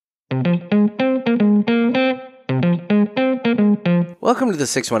Welcome to the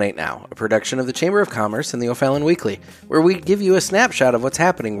 618 Now, a production of the Chamber of Commerce and the O'Fallon Weekly, where we give you a snapshot of what's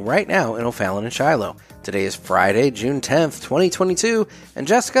happening right now in O'Fallon and Shiloh. Today is Friday, June 10th, 2022, and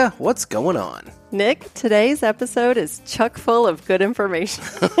Jessica, what's going on? Nick, today's episode is chock full of good information.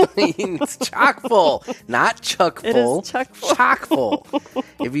 It's chock full, not chuck full. It is chock full. Chock full.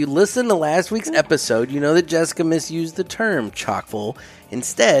 If you listened to last week's episode, you know that Jessica misused the term chock full,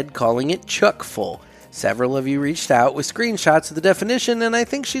 instead calling it chuck full. Several of you reached out with screenshots of the definition, and I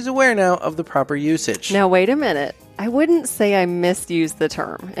think she's aware now of the proper usage. Now, wait a minute. I wouldn't say I misused the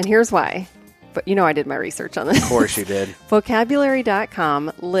term, and here's why. But you know I did my research on this. Of course you did.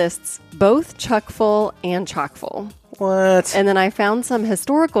 Vocabulary.com lists both chuckful and chockful. What? And then I found some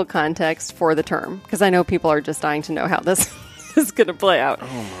historical context for the term, because I know people are just dying to know how this is going to play out.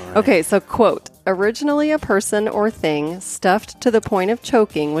 Oh, okay, so quote, originally a person or thing stuffed to the point of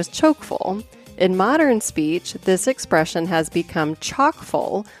choking was chokeful. In modern speech, this expression has become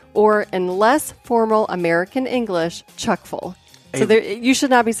chockful, or in less formal American English, chuckful. So you should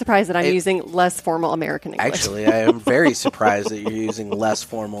not be surprised that I'm using less formal American English. Actually, I am very surprised that you're using less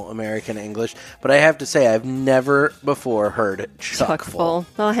formal American English, but I have to say I've never before heard chuckful.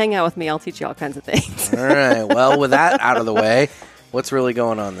 Well, hang out with me. I'll teach you all kinds of things. All right. Well, with that out of the way, what's really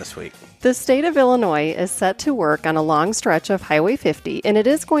going on this week? The state of Illinois is set to work on a long stretch of Highway 50, and it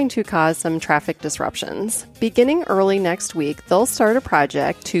is going to cause some traffic disruptions. Beginning early next week, they'll start a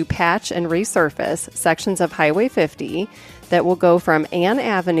project to patch and resurface sections of Highway 50 that will go from Ann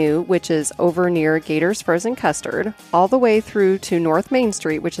Avenue, which is over near Gators Frozen Custard, all the way through to North Main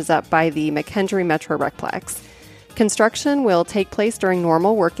Street, which is up by the McKendree Metro Recplex. Construction will take place during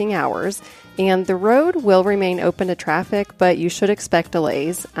normal working hours, and the road will remain open to traffic, but you should expect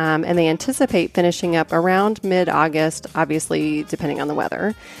delays, and they anticipate finishing up around mid-August, obviously depending on the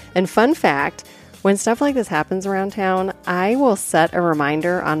weather. And fun fact, when stuff like this happens around town, I will set a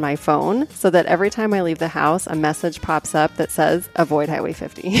reminder on my phone so that every time I leave the house, a message pops up that says, avoid Highway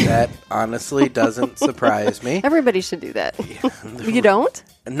 50. That honestly doesn't surprise me. Everybody should do that. You don't?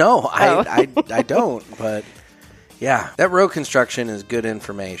 No, I don't, but yeah, that road construction is good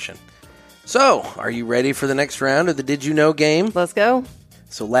information. So, are you ready for the next round of the Did You Know game? Let's go.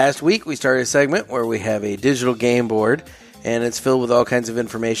 So last week we started a segment where we have a digital game board, and it's filled with all kinds of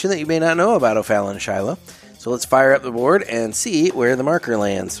information that you may not know about O'Fallon and Shiloh. So let's fire up the board and see where the marker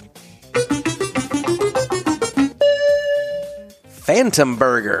lands. Phantom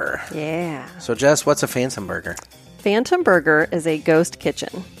Burger. Yeah. So Jess, what's a Phantom Burger? Phantom Burger is a ghost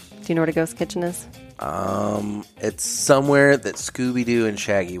kitchen. Do you know what a ghost kitchen is? It's somewhere that Scooby-Doo and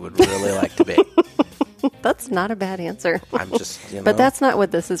Shaggy would really like to be. That's not a bad answer. I'm just, But that's not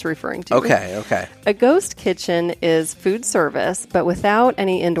what this is referring to. Okay. A ghost kitchen is food service, but without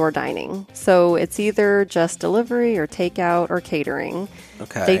any indoor dining. So it's either just delivery or takeout or catering.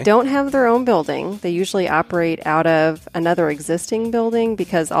 Okay. They don't have their own building. They usually operate out of another existing building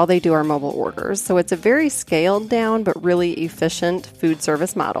because all they do are mobile orders. So it's a very scaled down but really efficient food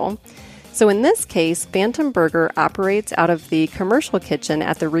service model. So in this case, Phantom Burger operates out of the commercial kitchen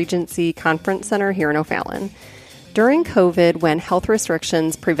at the Regency Conference Center here in O'Fallon. During COVID, when health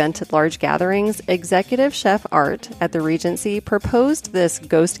restrictions prevented large gatherings, Executive Chef Art at the Regency proposed this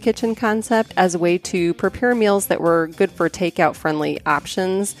ghost kitchen concept as a way to prepare meals that were good for takeout-friendly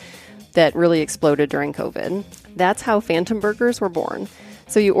options that really exploded during COVID. That's how Phantom Burgers were born.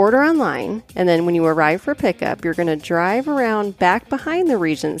 So you order online, and then when you arrive for pickup, you're going to drive around back behind the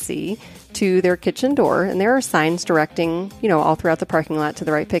Regency to their kitchen door, and there are signs directing, all throughout the parking lot to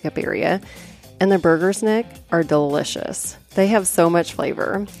the right pickup area. And the burgers, Nick, are delicious. They have so much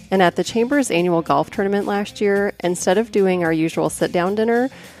flavor. And at the Chamber's annual golf tournament last year, instead of doing our usual sit-down dinner,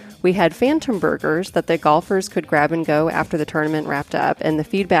 we had Phantom Burgers that the golfers could grab and go after the tournament wrapped up, and the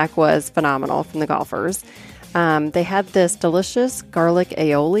feedback was phenomenal from the golfers. They had this delicious garlic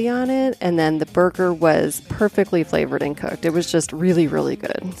aioli on it, and then the burger was perfectly flavored and cooked. It was just really, really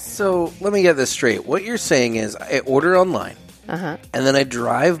good. So let me get this straight. What you're saying is I order online, and then I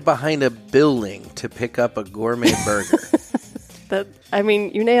drive behind a building to pick up a gourmet burger.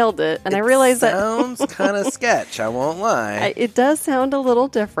 You nailed it. And I realize that sounds kind of sketch, I won't lie. It does sound a little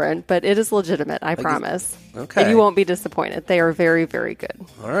different, but it is legitimate, I promise. Okay. And you won't be disappointed. They are very, very good.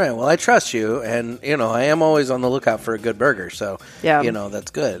 All right. Well, I trust you. And, I am always on the lookout for a good burger. So, yeah.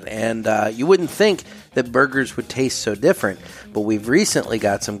 That's good. And you wouldn't think that burgers would taste so different. But we've recently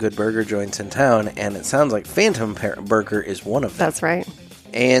got some good burger joints in town. And it sounds like Phantom Burger is one of them. That's right.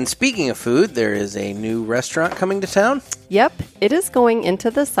 And speaking of food, there is a new restaurant coming to town. Yep. It is going into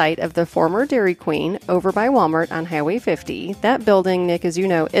the site of the former Dairy Queen over by Walmart on Highway 50. That building, Nick, as you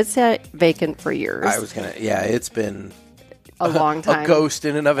know, it's sat vacant for years. It's been a long time. A ghost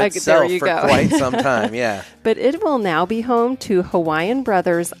in and of itself for quite some time, yeah. But it will now be home to Hawaiian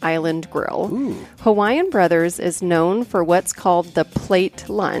Brothers Island Grill. Ooh. Hawaiian Brothers is known for what's called the plate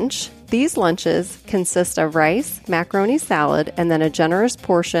lunch. These lunches consist of rice, macaroni salad, and then a generous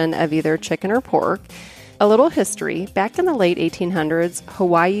portion of either chicken or pork. A little history. Back in the late 1800s,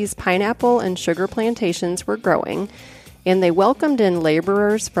 Hawaii's pineapple and sugar plantations were growing, and they welcomed in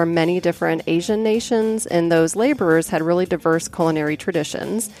laborers from many different Asian nations, and those laborers had really diverse culinary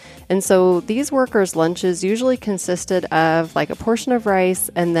traditions. And so these workers' lunches usually consisted of like a portion of rice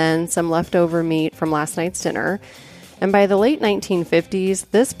and then some leftover meat from last night's dinner. And by the late 1950s,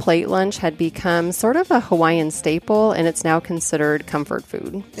 this plate lunch had become sort of a Hawaiian staple, and it's now considered comfort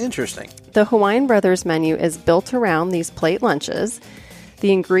food. Interesting. The Hawaiian Brothers menu is built around these plate lunches.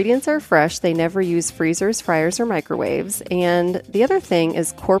 The ingredients are fresh. They never use freezers, fryers, or microwaves. And the other thing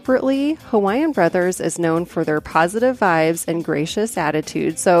is corporately, Hawaiian Brothers is known for their positive vibes and gracious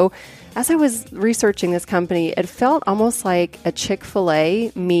attitude. So as I was researching this company, it felt almost like a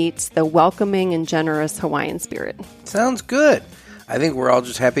Chick-fil-A meets the welcoming and generous Hawaiian spirit. Sounds good. I think we're all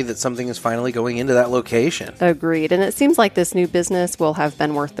just happy that something is finally going into that location. Agreed. And it seems like this new business will have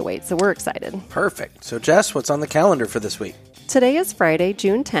been worth the wait, so we're excited. Perfect. So, Jess, what's on the calendar for this week? Today is Friday,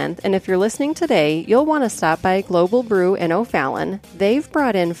 June 10th, and if you're listening today, you'll want to stop by Global Brew in O'Fallon. They've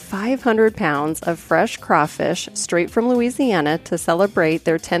brought in 500 pounds of fresh crawfish straight from Louisiana to celebrate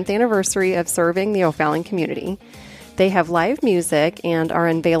their 10th anniversary of serving the O'Fallon community. They have live music and are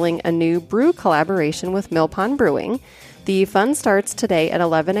unveiling a new brew collaboration with Mill Pond Brewing. The fun starts today at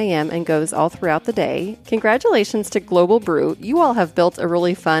 11 a.m. and goes all throughout the day. Congratulations to Global Brew. You all have built a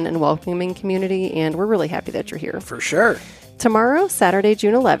really fun and welcoming community, and we're really happy that you're here. For sure. Tomorrow, Saturday,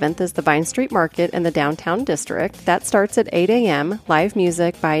 June 11th, is the Vine Street Market in the downtown district. That starts at 8 a.m. Live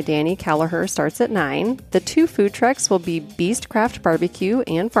music by Danny Callagher starts at 9. The two food trucks will be Beast Craft Barbecue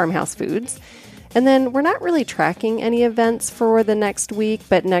and Farmhouse Foods. And then we're not really tracking any events for the next week,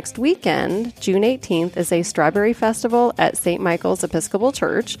 but next weekend, June 18th, is a Strawberry Festival at St. Michael's Episcopal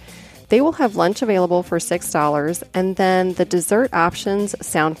Church. They will have lunch available for $6, and then the dessert options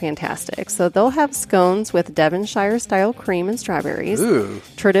sound fantastic. So they'll have scones with Devonshire-style cream and strawberries,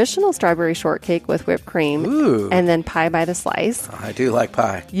 traditional strawberry shortcake with whipped cream, and then pie by the slice. I do like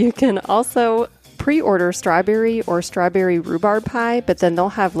pie. You can also pre-order strawberry or strawberry rhubarb pie, but then they'll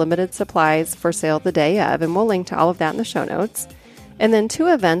have limited supplies for sale the day of, and we'll link to all of that in the show notes. And then two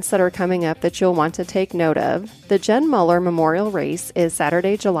events that are coming up that you'll want to take note of. The Jen Muller Memorial Race is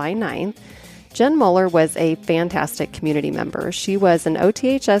Saturday, July 9th. Jen Muller was a fantastic community member. She was an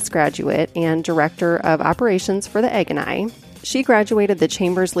OTHS graduate and director of operations for the Egg and I. She graduated the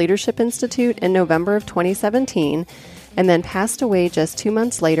Chambers Leadership Institute in November of 2017 and then passed away just 2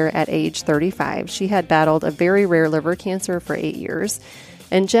 months later at age 35. She had battled a very rare liver cancer for 8 years.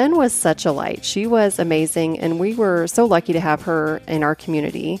 And Jen was such a light. She was amazing, and we were so lucky to have her in our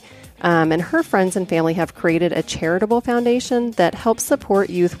community. And her friends and family have created a charitable foundation that helps support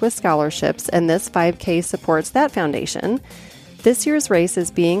youth with scholarships, and this 5K supports that foundation. This year's race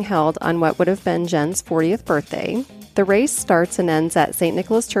is being held on what would have been Jen's 40th birthday. The race starts and ends at St.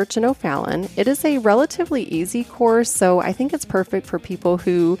 Nicholas Church in O'Fallon. It is a relatively easy course, so I think it's perfect for people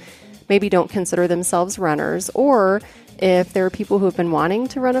who maybe don't consider themselves runners, or if there are people who have been wanting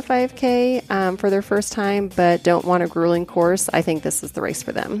to run a 5K for their first time but don't want a grueling course, I think this is the race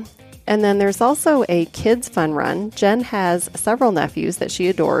for them. And then there's also a kids fun run. Jen has several nephews that she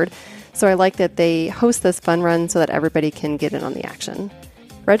adored, so I like that they host this fun run so that everybody can get in on the action.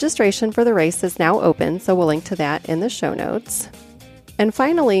 Registration for the race is now open, so we'll link to that in the show notes. And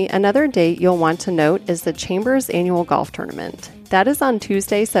finally, another date you'll want to note is the Chambers Annual Golf Tournament. That is on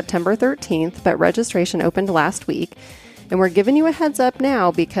Tuesday, September 13th, but registration opened last week. And we're giving you a heads up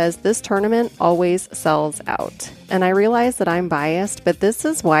now because this tournament always sells out. And I realize that I'm biased, but this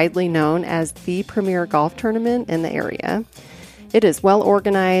is widely known as the premier golf tournament in the area. It is well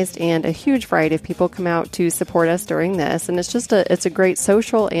organized and a huge variety of people come out to support us during this. And it's a great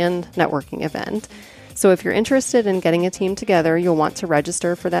social and networking event. So if you're interested in getting a team together, you'll want to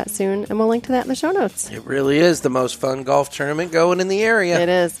register for that soon, and we'll link to that in the show notes. It really is the most fun golf tournament going in the area. It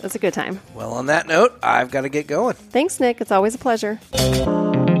is. It's a good time. Well, on that note, I've got to get going. Thanks, Nick. It's always a pleasure.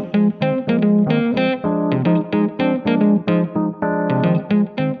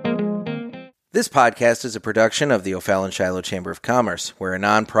 This podcast is a production of the O'Fallon-Shiloh Chamber of Commerce. We're a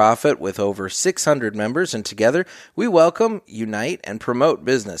nonprofit with over 600 members, and together we welcome, unite, and promote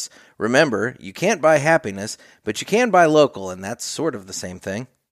business. Remember, you can't buy happiness, but you can buy local, and that's sort of the same thing.